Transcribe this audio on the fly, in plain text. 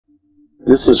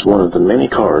This is one of the many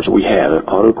cars we have at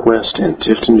AutoQuest in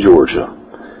Tifton, Georgia.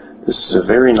 This is a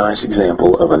very nice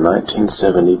example of a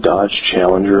 1970 Dodge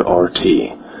Challenger RT.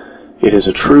 It is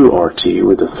a true RT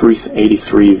with a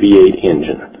 383 V8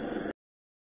 engine.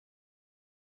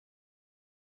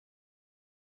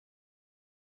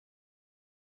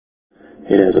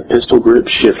 It has a pistol grip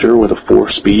shifter with a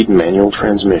 4-speed manual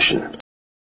transmission.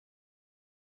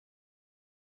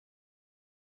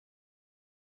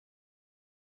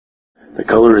 The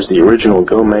color is the original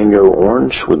Go Mango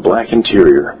orange with black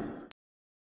interior.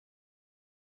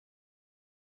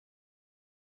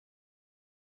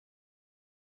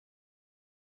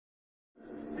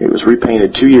 It was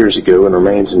repainted 2 years ago and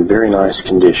remains in very nice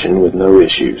condition with no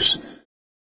issues.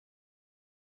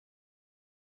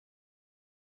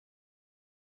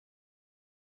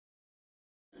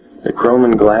 The chrome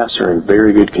and glass are in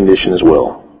very good condition as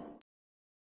well.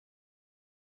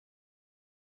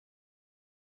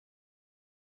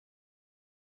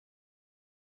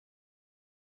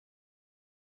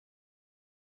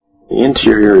 The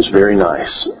interior is very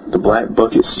nice. The black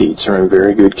bucket seats are in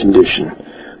very good condition.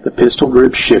 The pistol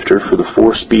grip shifter for the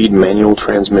 4-speed manual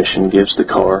transmission gives the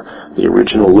car the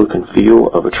original look and feel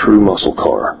of a true muscle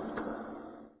car.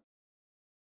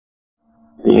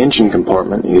 The engine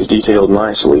compartment is detailed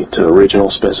nicely to original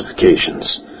specifications.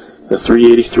 The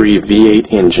 383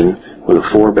 V8 engine with a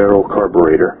 4-barrel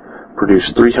carburetor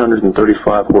produced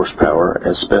 335 horsepower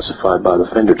as specified by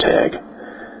the fender tag.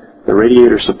 The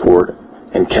radiator support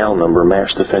and cal number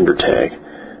match the fender tag.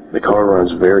 The car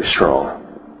runs very strong.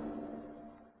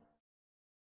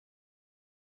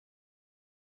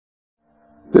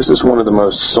 This is one of the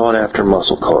most sought-after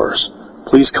muscle cars.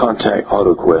 Please contact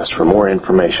AutoQuest for more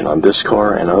information on this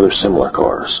car and other similar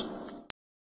cars.